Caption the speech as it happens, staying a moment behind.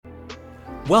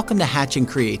Welcome to Hatching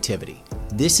Creativity.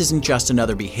 This isn't just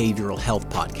another behavioral health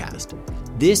podcast.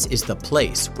 This is the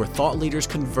place where thought leaders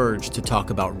converge to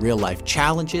talk about real-life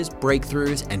challenges,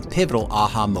 breakthroughs, and pivotal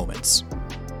aha moments.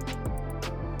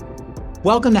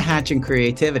 Welcome to Hatching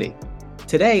Creativity.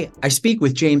 Today, I speak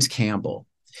with James Campbell.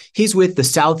 He's with the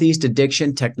Southeast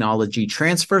Addiction Technology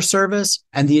Transfer Service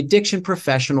and the Addiction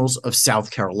Professionals of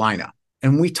South Carolina.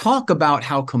 And we talk about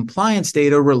how compliance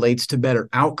data relates to better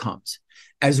outcomes,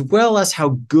 as well as how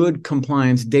good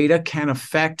compliance data can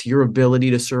affect your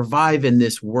ability to survive in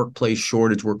this workplace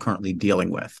shortage we're currently dealing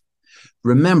with.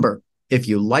 Remember, if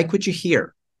you like what you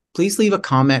hear, please leave a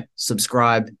comment,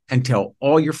 subscribe, and tell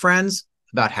all your friends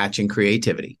about Hatching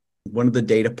Creativity. One of the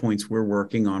data points we're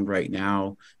working on right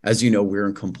now, as you know, we're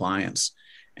in compliance,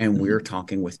 and we're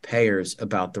talking with payers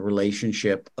about the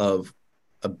relationship of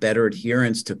a better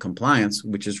adherence to compliance,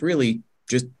 which is really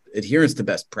just adherence to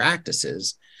best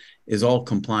practices, is all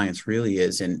compliance really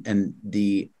is, and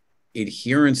the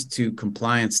adherence to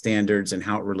compliance standards and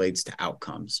how it relates to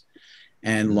outcomes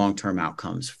and long-term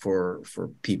outcomes for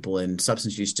people in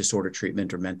substance use disorder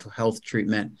treatment or mental health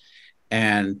treatment.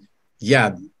 And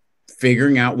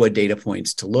figuring out what data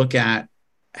points to look at,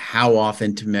 how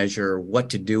often to measure,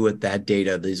 what to do with that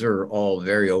data. These are all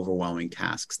very overwhelming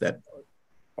tasks that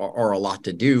are a lot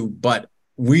to do, but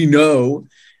we know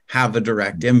have a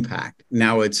direct impact.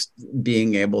 Now it's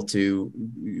being able to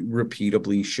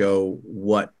repeatably show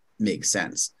what makes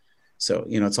sense. So,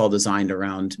 it's all designed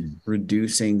around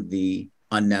reducing the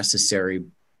unnecessary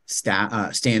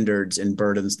standards and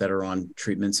burdens that are on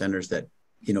treatment centers that,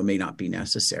 may not be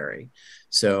necessary.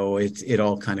 So it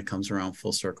all kind of comes around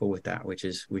full circle with that, which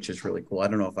is really cool. I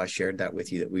don't know if I shared that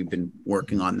with you, that we've been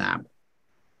working on that,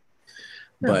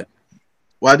 but.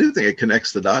 Well, I do think it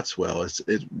connects the dots well. It's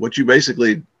what you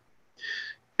basically,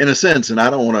 in a sense, and I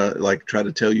don't want to try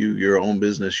to tell you your own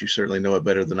business. You certainly know it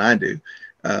better than I do.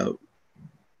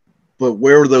 But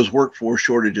where those workforce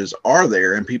shortages are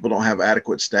there and people don't have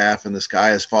adequate staff and the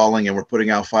sky is falling and we're putting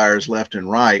out fires left and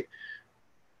right,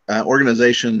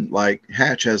 organization like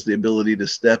Hatch has the ability to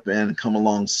step in and come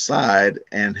alongside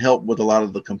and help with a lot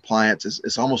of the compliance.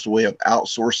 It's almost a way of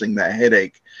outsourcing that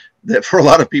headache that for a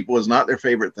lot of people is not their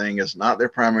favorite thing, is not their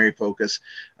primary focus.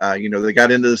 They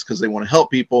got into this because they want to help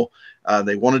people.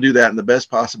 They want to do that in the best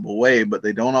possible way, but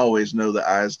they don't always know the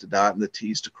I's to dot and the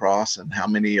T's to cross and how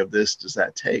many of this does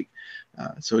that take.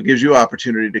 So it gives you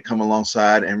opportunity to come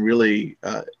alongside and really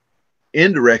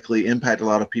indirectly impact a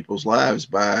lot of people's lives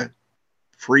by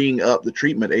freeing up the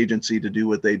treatment agency to do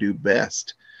what they do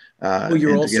best. Well,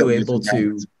 you're also able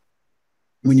to,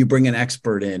 when you bring an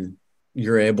expert in,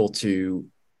 you're able to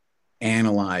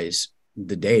analyze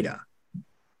the data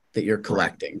that you're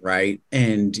collecting, right?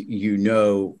 And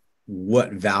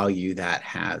what value that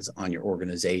has on your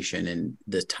organization and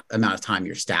the amount of time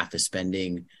your staff is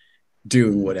spending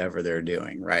doing whatever they're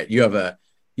doing, right?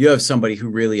 You have somebody who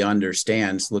really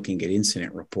understands looking at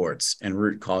incident reports and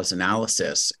root cause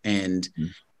analysis and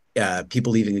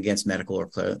people leaving against medical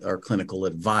or clinical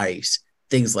advice,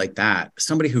 things like that.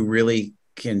 Somebody who really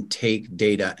can take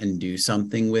data and do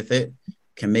something with it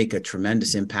can make a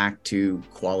tremendous impact to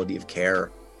quality of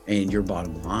care and your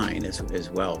bottom line as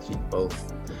well.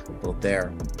 Both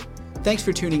there. Thanks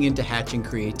for tuning in to Hatching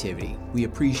Creativity. We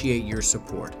appreciate your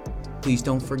support. Please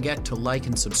don't forget to like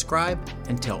and subscribe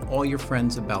and tell all your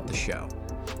friends about the show.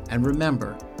 And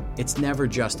remember, it's never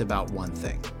just about one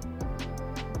thing.